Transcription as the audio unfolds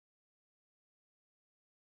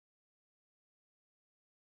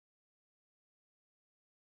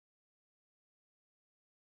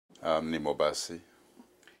I'm Nnimmo Bassey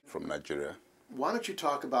from Nigeria. Why don't you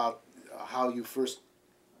talk about how you first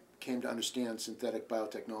came to understand synthetic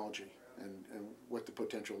biotechnology and what the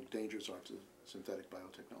potential dangers are to synthetic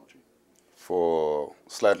biotechnology? For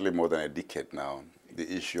slightly more than a decade now,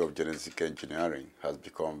 the issue of genetic engineering has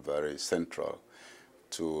become very central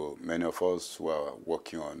to many of us who are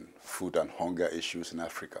working on food and hunger issues in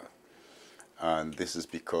Africa. And this is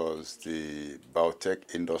because the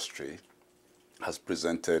biotech industry has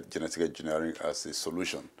presented genetic engineering as a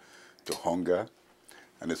solution to hunger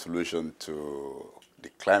and a solution to the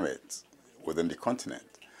climate within the continent.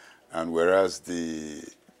 And whereas the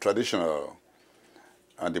traditional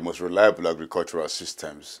and the most reliable agricultural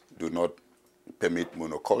systems do not permit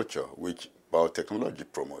monoculture, which biotechnology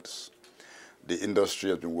promotes, the industry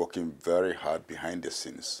has been working very hard behind the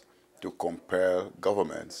scenes to compel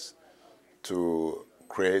governments to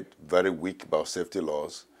create very weak biosafety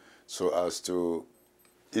laws so as to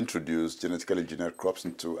introduce genetically engineered crops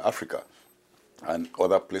into Africa and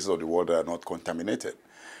other places of the world that are not contaminated.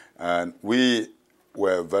 And we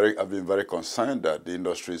have been very concerned that the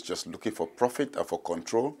industry is just looking for profit and for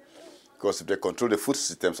control, because if they control the food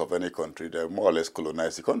systems of any country, they more or less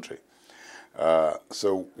colonize the country.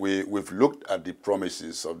 So we've looked at the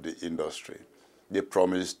promises of the industry. They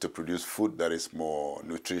promise to produce food that is more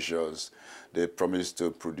nutritious. They promise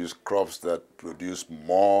to produce crops that produce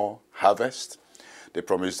more harvest. They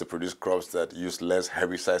promise to produce crops that use less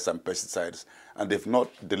herbicides and pesticides, and they've not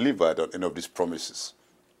delivered on any of these promises.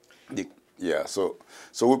 So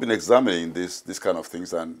we've been examining this kind of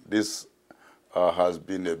things, and this has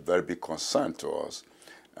been a very big concern to us.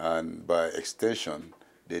 And by extension,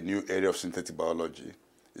 the new area of synthetic biology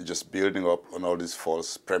is just building up on all these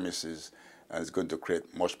false premises, and it's going to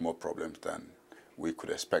create much more problems than we could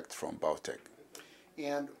expect from biotech.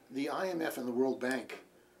 And the IMF and the World Bank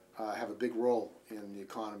have a big role in the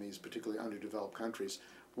economies, particularly underdeveloped countries.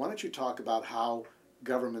 Why don't you talk about how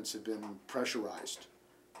governments have been pressurized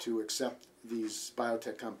to accept these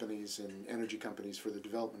biotech companies and energy companies for the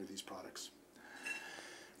development of these products?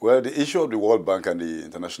 Well, the issue of the World Bank and the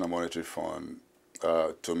International Monetary Fund,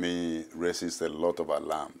 to me, raises a lot of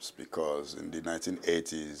alarms, because in the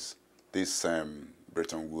 1980s, these same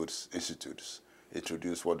Bretton Woods institutes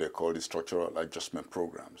introduced what they call the structural adjustment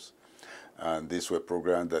programs. And these were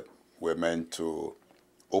programs that were meant to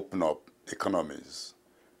open up economies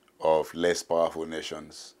of less powerful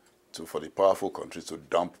nations for the powerful countries to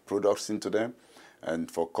dump products into them,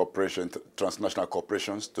 and for transnational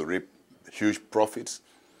corporations to reap huge profits,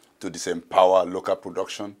 to disempower local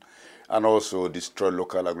production, and also destroy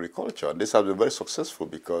local agriculture. And this has been very successful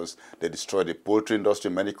because they destroyed the poultry industry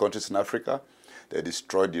in many countries in Africa. They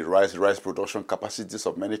destroyed the rice production capacities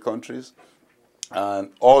of many countries.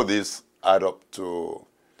 And all this add up to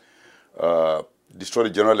destroy the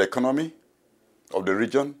general economy of the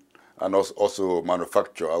region, and also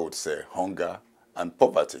manufacture, I would say, hunger and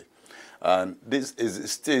poverty. And this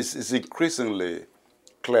is increasingly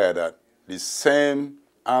clear that the same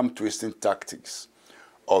arm-twisting tactics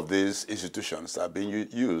of these institutions are being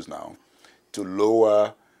used now to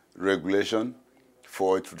lower regulation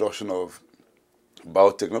for introduction of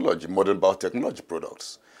biotechnology, modern biotechnology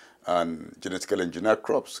products and genetically engineered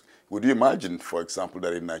crops. Would you imagine, for example,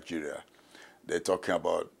 that in Nigeria, they're talking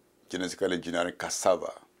about genetically engineering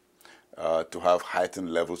cassava to have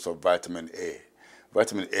heightened levels of vitamin A.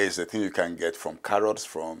 Vitamin A is the thing you can get from carrots,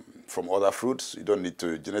 from other fruits. You don't need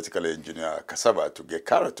to genetically engineer cassava to get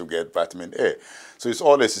carrot to get vitamin A. So it's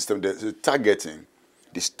all a system that's targeting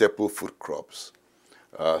the staple food crops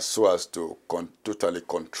so as to totally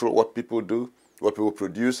control what people do, what people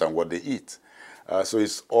produce, and what they eat. So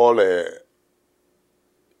it's all a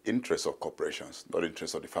interest of corporations, not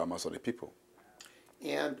interest of the farmers or the people.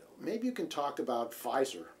 And maybe you can talk about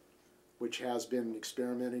Pfizer, which has been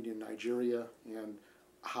experimenting in Nigeria, and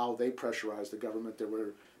how they pressurized the government. There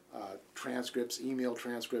were email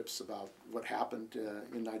transcripts about what happened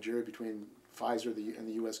in Nigeria between Pfizer and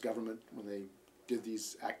the U.S. government when they did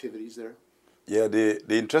these activities there. Yeah, the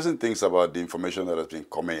interesting things about the information that has been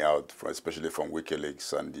coming out, especially from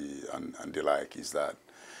WikiLeaks and the like, is that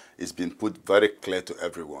it's been put very clear to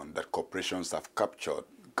everyone that corporations have captured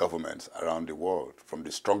governments around the world. From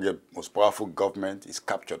the strongest, most powerful government is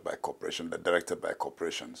captured by corporations, they're directed by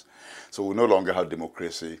corporations. So we no longer have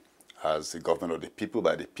democracy as the government of the people,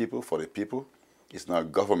 by the people, for the people. It's now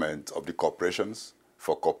government of the corporations,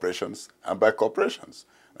 for corporations, and by corporations.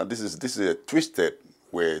 And this is a twisted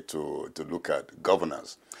way to look at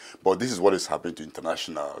governance. But this is what is happening to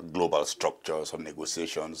international global structures of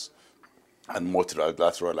negotiations and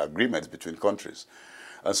multilateral agreements between countries.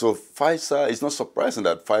 And so Pfizer, it's not surprising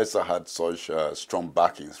that Pfizer had such strong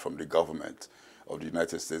backings from the government of the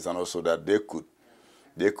United States, and also that they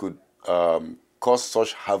could cause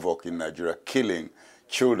such havoc in Nigeria, killing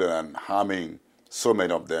children and harming so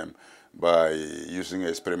many of them by using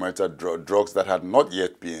experimental drugs that had not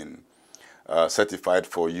yet been certified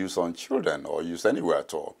for use on children or use anywhere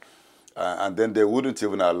at all. And then they wouldn't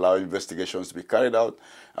even allow investigations to be carried out.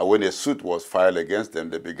 And when a suit was filed against them,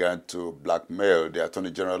 they began to blackmail the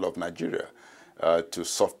Attorney General of Nigeria to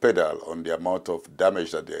soft pedal on the amount of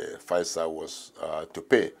damage that the Pfizer was to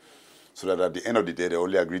pay. So that at the end of the day, they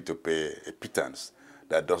only agreed to pay a pittance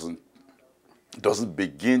that doesn't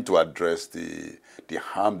begin to address the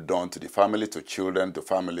harm done to the family, to children, to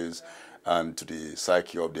families, and to the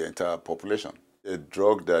psyche of the entire population. A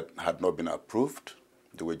drug that had not been approved.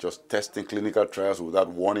 They were just testing clinical trials without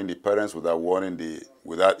warning the parents, without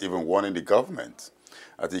even warning the government.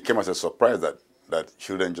 I think it came as a surprise that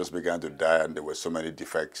children just began to die and there were so many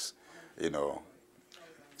defects,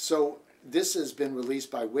 So this has been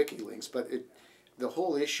released by WikiLeaks, but the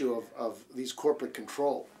whole issue of these corporate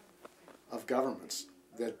control of governments,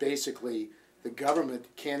 that basically the government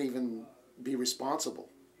can't even be responsible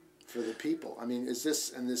for the people. I mean, is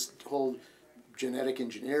this, and this whole genetic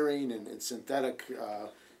engineering and synthetic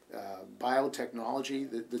biotechnology,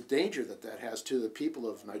 the danger that has to the people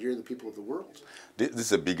of Nigeria, the people of the world? This is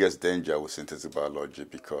the biggest danger with synthetic biology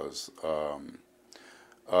because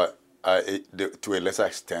to a lesser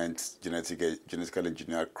extent, genetically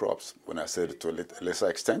engineered crops. When I said to a lesser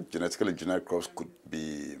extent, genetically engineered crops could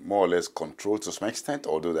be more or less controlled to some extent,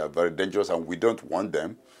 although they are very dangerous and we don't want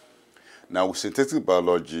them. Now, with synthetic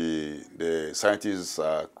biology, the scientists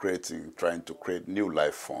are trying to create new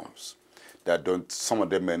life forms that some of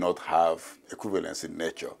them may not have equivalence in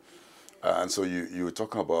nature. And so you were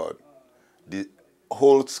talking about the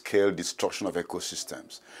whole-scale destruction of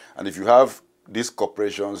ecosystems. And if you have these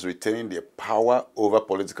corporations retaining their power over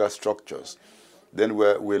political structures, then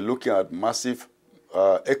we're looking at massive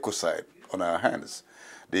ecocide on our hands.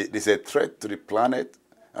 There's a threat to the planet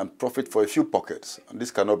and profit for a few pockets, and this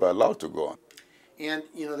cannot be allowed to go on. And,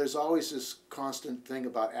 there's always this constant thing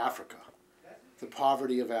about Africa, the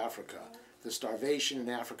poverty of Africa, the starvation in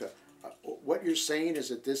Africa. What you're saying is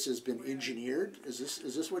that this has been engineered? Is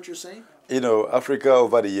this what you're saying? Africa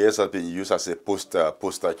over the years has been used as a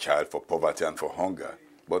poster child for poverty and for hunger.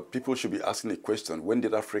 But people should be asking the question, when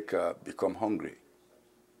did Africa become hungry?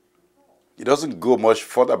 It doesn't go much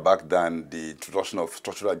further back than the introduction of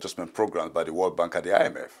structural adjustment programs by the World Bank and the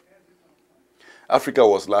IMF. Africa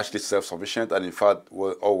was largely self-sufficient and in fact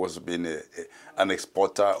was always been an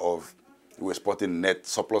exporter of, we were exporting net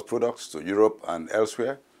surplus products to Europe and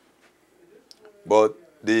elsewhere.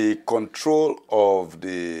 But the control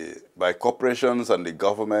by corporations and the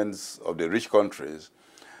governments of the rich countries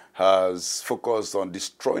has focused on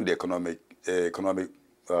destroying the economic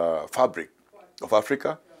fabric of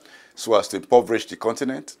Africa, so as to impoverish the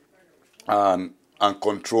continent and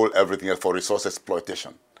control everything else for resource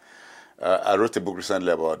exploitation. I wrote a book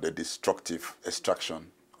recently about the destructive extraction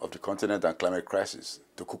of the continent and climate crisis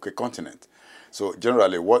to cook a continent. So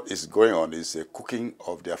generally what is going on is a cooking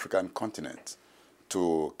of the African continent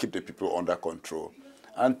to keep the people under control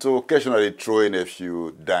and to occasionally throw in a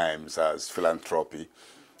few dimes as philanthropy.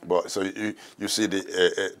 But so you see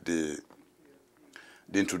the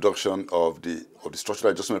introduction of the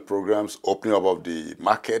structural adjustment programs, opening up of the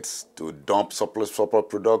markets to dump surplus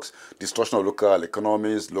products, destruction of local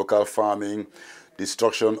economies, local farming,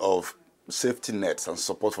 destruction of safety nets and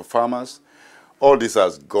support for farmers. All this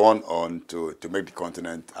has gone on to make the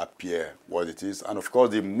continent appear what it is. And of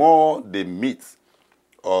course, the more the myth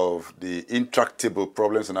of the intractable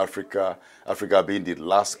problems in Africa, Africa being the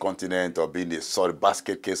last continent or being the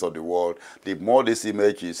basket case of the world, the more this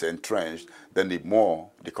image is entrenched, then the more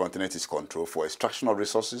the continent is controlled for extraction of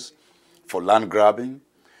resources, for land grabbing,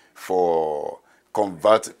 for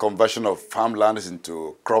conversion of farmlands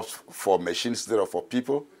into crops for machines instead of for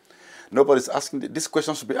people. Nobody's asking, these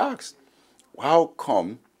questions should be asked. How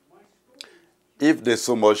come, if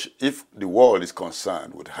the world is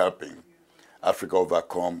concerned with helping Africa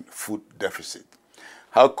overcome food deficit,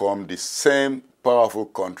 how come the same powerful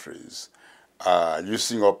countries are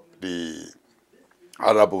using up the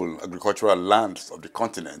arable agricultural lands of the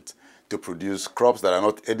continent to produce crops that are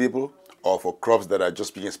not edible or for crops that are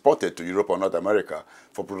just being exported to Europe or North America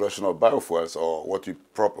for production of biofuels or what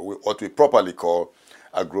we properly call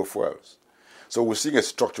agrofuels? So we're seeing a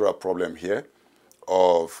structural problem here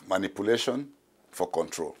of manipulation for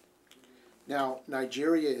control. Now,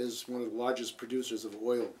 Nigeria is one of the largest producers of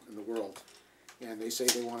oil in the world, and they say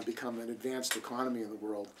they want to become an advanced economy in the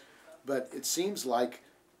world. But it seems like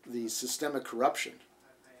the systemic corruption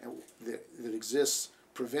that exists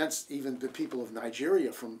prevents even the people of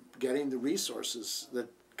Nigeria from getting the resources that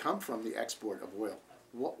come from the export of oil.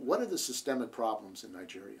 What are the systemic problems in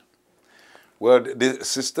Nigeria? Well, the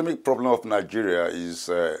systemic problem of Nigeria is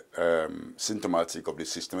symptomatic of the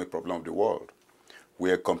systemic problem of the world,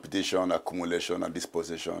 where competition, accumulation, and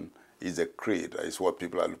dispossession is a creed. It's what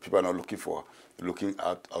people are not looking for, looking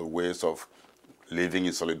at ways of living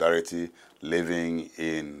in solidarity, living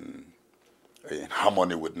in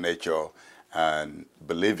harmony with nature, and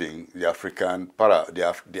believing the African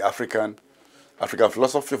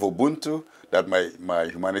philosophy of Ubuntu, that my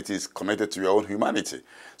humanity is connected to your own humanity.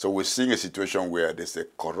 So we're seeing a situation where there's a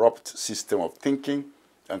corrupt system of thinking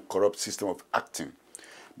and corrupt system of acting.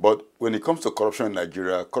 But when it comes to corruption in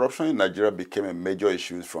Nigeria became a major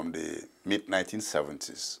issue from the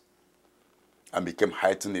mid-1970s and became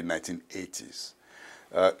heightened in the 1980s.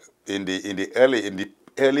 In the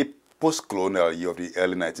early post-colonial year of the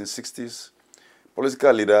early 1960s,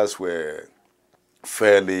 political leaders were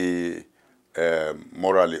fairly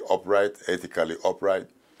morally upright, ethically upright,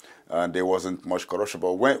 and there wasn't much corruption.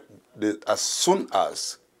 But as soon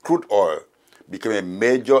as crude oil became a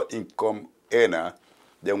major income earner,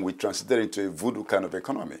 then we transited into a voodoo kind of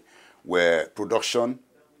economy, where production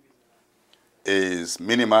is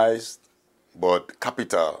minimized, but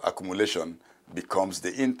capital accumulation becomes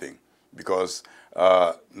the in thing. Because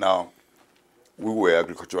now we were an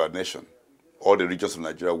agricultural nation. All the regions of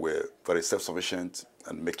Nigeria were very self-sufficient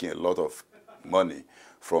and making a lot of money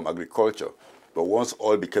from agriculture. But once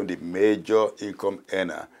oil became the major income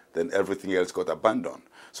earner, then everything else got abandoned.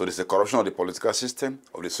 So there's a corruption of the political system,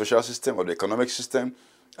 of the social system, of the economic system,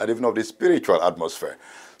 and even of the spiritual atmosphere.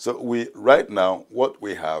 So right now, what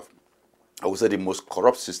we have, I would say the most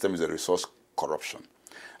corrupt system is the resource corruption,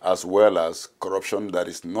 as well as corruption that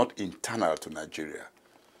is not internal to Nigeria,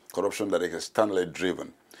 corruption that is externally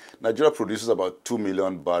driven. Nigeria produces about 2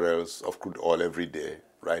 million barrels of crude oil every day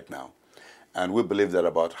right now. And we believe that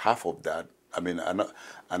about half of that,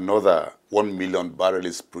 another 1 million barrels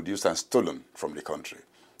is produced and stolen from the country.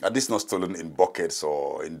 And this is not stolen in buckets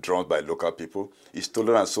or in drums by local people. It's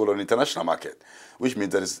stolen and sold on the international market, which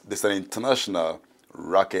means that there's an international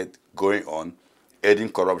racket going on, aiding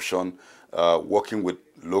corruption, working with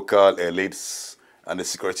local elites and the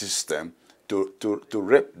security system to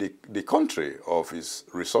rape the country of its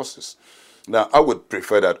resources. Now, I would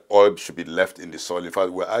prefer that oil should be left in the soil. In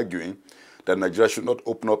fact, we're arguing that Nigeria should not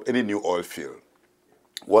open up any new oil field.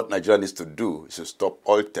 What Nigeria needs to do is to stop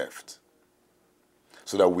oil theft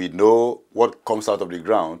so that we know what comes out of the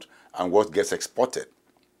ground and what gets exported.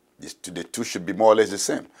 The two should be more or less the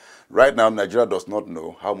same. Right now, Nigeria does not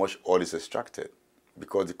know how much oil is extracted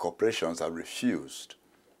because the corporations have refused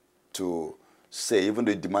to say, even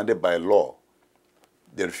though demanded by law,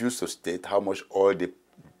 they refuse to state how much oil they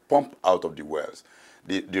pump out of the wells.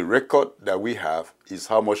 The record that we have is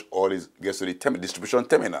how much oil gets to the distribution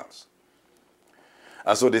terminals.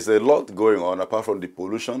 And so there's a lot going on apart from the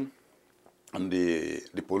pollution and the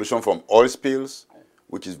pollution from oil spills,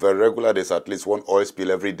 which is very regular. There's at least one oil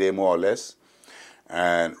spill every day, more or less.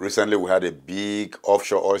 And recently we had a big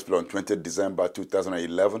offshore oil spill on 20th December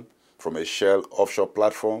 2011 from a Shell offshore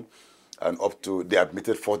platform, and up to, they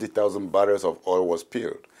admitted 40,000 barrels of oil was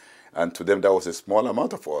spilled. And to them, that was a small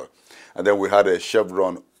amount of oil. And then we had a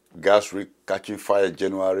Chevron gas rig catching fire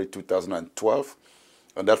January 2012.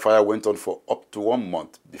 And that fire went on for up to 1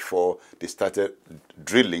 month before they started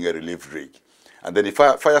drilling a relief rig. And then the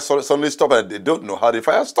fire suddenly stopped, and they don't know how the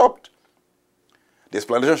fire stopped. The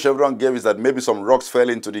explanation Chevron gave is that maybe some rocks fell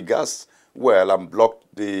into the gas well and blocked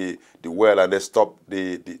the well, and they stopped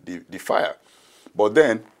the fire. But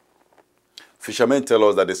then, fishermen tell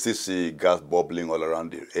us that they still see gas bubbling all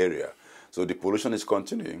around the area. So the pollution is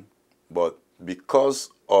continuing, but because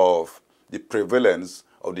of the prevalence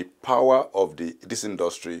of the power of this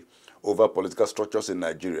industry over political structures in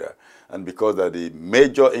Nigeria, and because they're the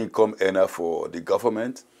major income earner for the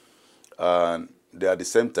government, and they are at the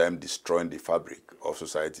same time destroying the fabric of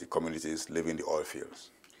society, communities living in the oil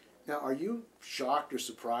fields. Now, are you shocked or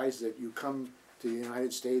surprised that you come to the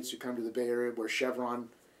United States, you come to the Bay Area where Chevron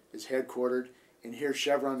is headquartered, and here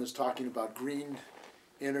Chevron is talking about green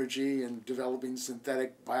energy and developing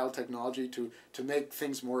synthetic biotechnology to make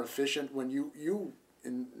things more efficient, when you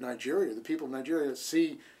in Nigeria, the people of Nigeria,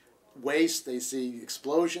 see waste, they see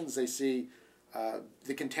explosions, they see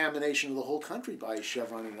the contamination of the whole country by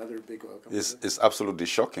Chevron and other big oil companies? It's absolutely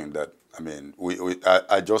shocking that,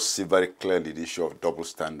 I just see very clearly the issue of double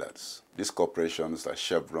standards. These corporations like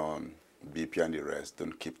Chevron, BP and the rest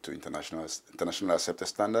don't keep to international accepted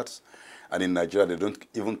standards. And in Nigeria, they don't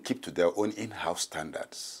even keep to their own in-house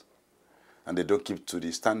standards. And they don't keep to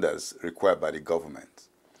the standards required by the government.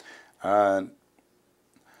 And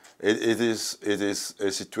it is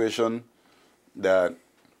a situation that,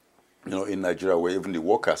 in Nigeria where even the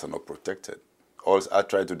workers are not protected. I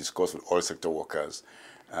try to discuss with all sector workers,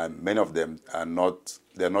 and many of them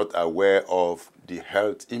they're not aware of the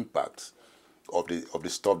health impacts of the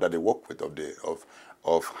stuff that they work with,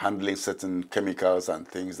 of handling certain chemicals and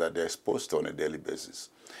things that they're exposed to on a daily basis.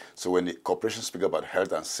 So when the corporations speak about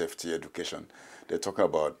health and safety education, they're talking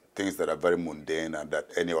about things that are very mundane and that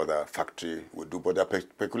any other factory would do, but there are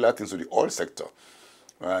peculiar things to the oil sector.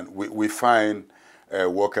 And we find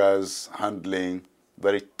workers handling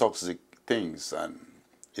very toxic things and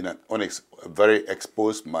in a very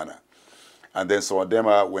exposed manner. And then some of them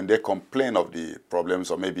are, when they complain of the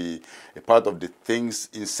problems or maybe a part of the things,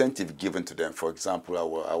 incentive given to them. For example,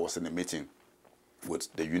 I was in a meeting with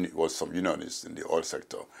some unionists in the oil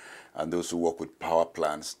sector, and those who work with power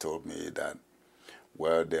plants told me that,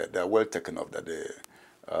 well, they're well taken off, that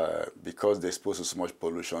because they're exposed to so much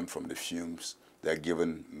pollution from the fumes, they're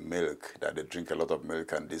given milk, that they drink a lot of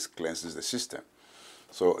milk, and this cleanses the system.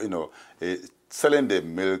 So, selling the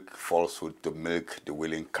milk falsehood to milk the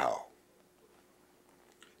willing cow.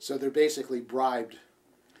 So they're basically bribed.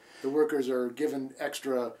 The workers are given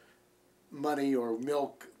extra money or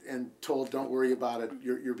milk and told, don't worry about it,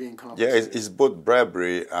 you're being compensated. Yeah, it's both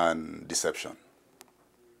bribery and deception.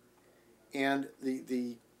 And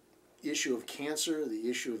the issue of cancer, the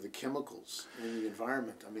issue of the chemicals in the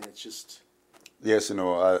environment, I mean, it's just... Yes,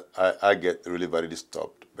 I get really very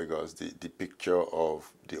disturbed because the picture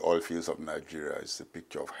of the oil fields of Nigeria is a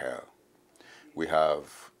picture of hell. We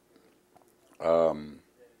have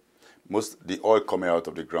the oil coming out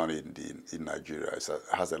of the ground in Nigeria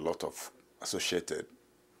has a lot of associated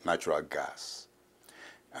natural gas.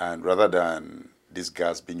 And rather than this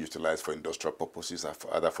gas being utilized for industrial purposes,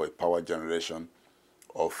 either for power generation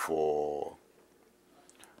or for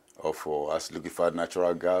as liquefied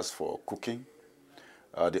natural gas for cooking,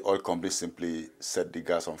 the oil companies simply set the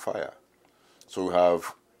gas on fire. So we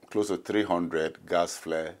have close to 300 gas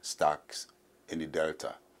flare stacks in the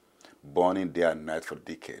Delta, burning day and night for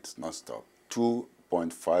decades, non-stop.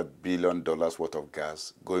 $2.5 billion worth of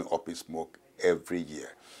gas going up in smoke every year.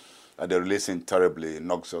 And they're releasing terribly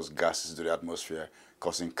noxious gases into the atmosphere,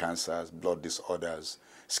 causing cancers, blood disorders,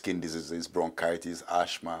 skin diseases, bronchitis,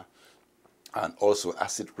 asthma, and also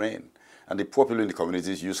acid rain. And the poor people in the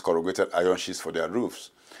communities use corrugated iron sheets for their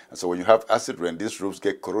roofs. And so when you have acid rain, these roofs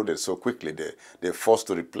get corroded so quickly, they're forced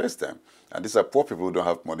to replace them. And these are poor people who don't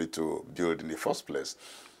have money to build in the first place.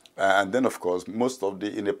 And then, of course,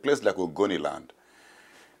 in a place like Ogoniland,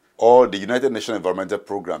 the United Nations Environmental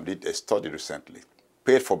Program did a study recently,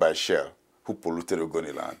 paid for by Shell, who polluted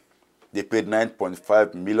Ogoniland. They paid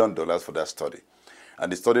 $9.5 million for that study.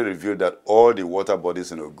 And the study revealed that all the water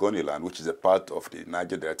bodies in Ogoniland, which is a part of the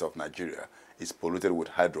Niger Delta of Nigeria, is polluted with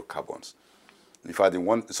hydrocarbons. In fact,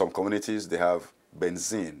 in some communities, they have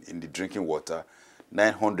benzene in the drinking water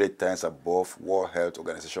 900 times above World Health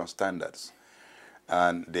Organization standards.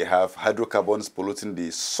 And they have hydrocarbons polluting the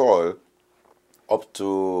soil up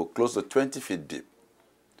to close to 20 feet deep.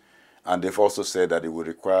 And they've also said that it will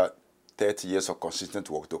require 30 years of consistent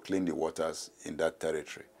work to clean the waters in that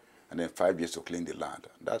territory, and then 5 years to clean the land.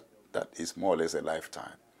 That is more or less a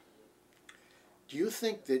lifetime. Do you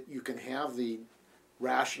think that you can have the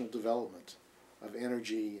rational development of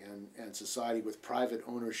energy and society with private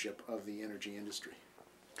ownership of the energy industry?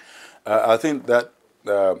 I think that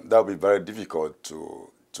will be very difficult to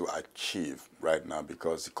achieve right now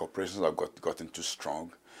because the corporations have gotten too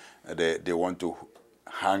strong. They want to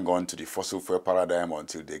hang on to the fossil fuel paradigm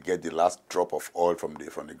until they get the last drop of oil from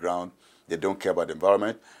the ground. They don't care about the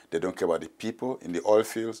environment. They don't care about the people in the oil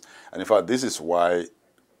fields. And in fact, this is why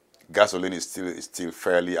gasoline is still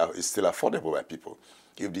affordable by people.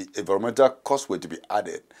 If the environmental cost were to be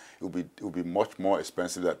added, it would be much more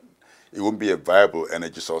expensive. That it wouldn't be a viable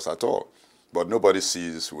energy source at all. But nobody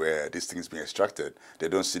sees where this thing is being extracted. They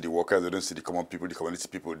don't see the workers, they don't see the common people, the community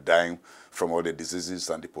people dying from all the diseases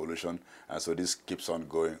and the pollution. And so this keeps on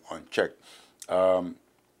going unchecked. I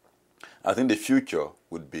think the future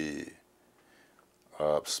would be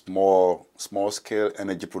small-scale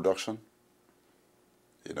energy production.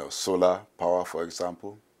 Solar power, for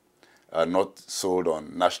example. Not sold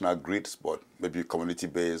on national grids, but maybe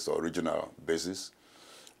community-based or regional basis.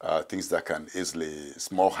 Things that can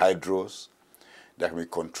small hydros, that can be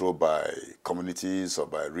controlled by communities or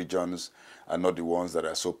by regions, and not the ones that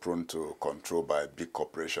are so prone to control by big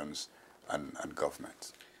corporations and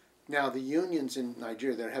governments. Now, the unions in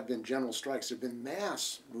Nigeria, there have been general strikes. There have been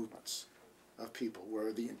mass movements of people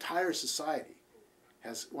where the entire society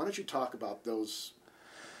has. Why don't you talk about those?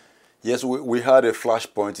 Yes, we had a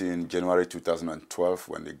flashpoint in January 2012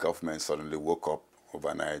 when the government suddenly woke up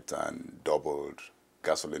overnight and doubled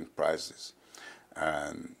gasoline prices.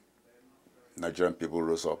 And Nigerian people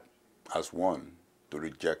rose up as one to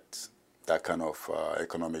reject that kind of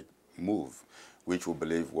economic move, which we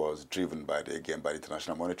believe was driven by the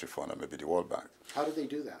International Monetary Fund and maybe the World Bank. How did they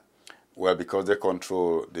do that? Well, because they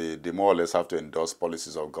control, they more or less have to endorse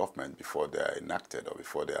policies of government before they are enacted or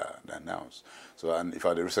before they are announced. So, and in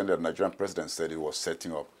fact, recently the Nigerian president said he was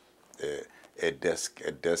setting up a desk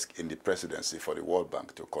in the presidency for the World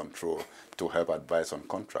Bank to control, to help advise on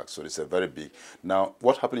contracts. So it's a very big. Now,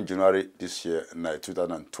 what happened in January this year,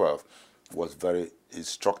 2012, was very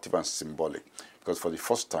instructive and symbolic, because for the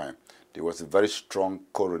first time, there was a very strong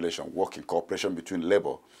correlation, working cooperation between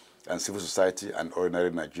labor and civil society and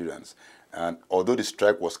ordinary Nigerians. And although the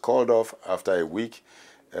strike was called off after a week,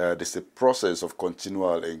 there's a process of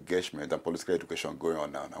continual engagement and political education going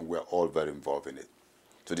on now, and we're all very involved in it.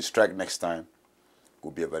 So the strike next time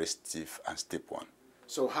will be a very stiff and steep one.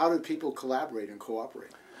 So how do people collaborate and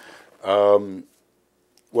cooperate?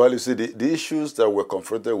 Well, you see, the issues that we're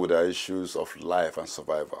confronted with are issues of life and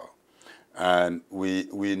survival. And we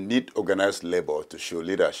need organized labor to show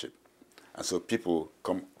leadership. And so people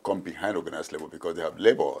come behind organized labor because they have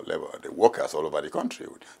labor, the workers all over the country.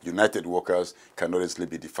 United workers cannot easily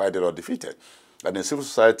be divided or defeated. And in civil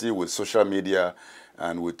society, with social media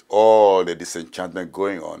and with all the disenchantment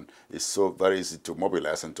going on, it's so very easy to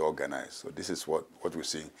mobilize and to organize. So this is what we're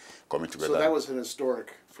seeing coming together. So that was an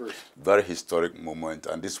historic first. Very historic moment,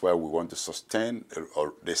 and this is why we want to sustain,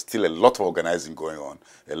 or there's still a lot of organizing going on,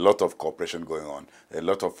 a lot of cooperation going on, a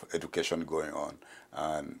lot of education going on,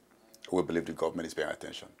 and we believe the government is paying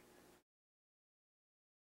attention.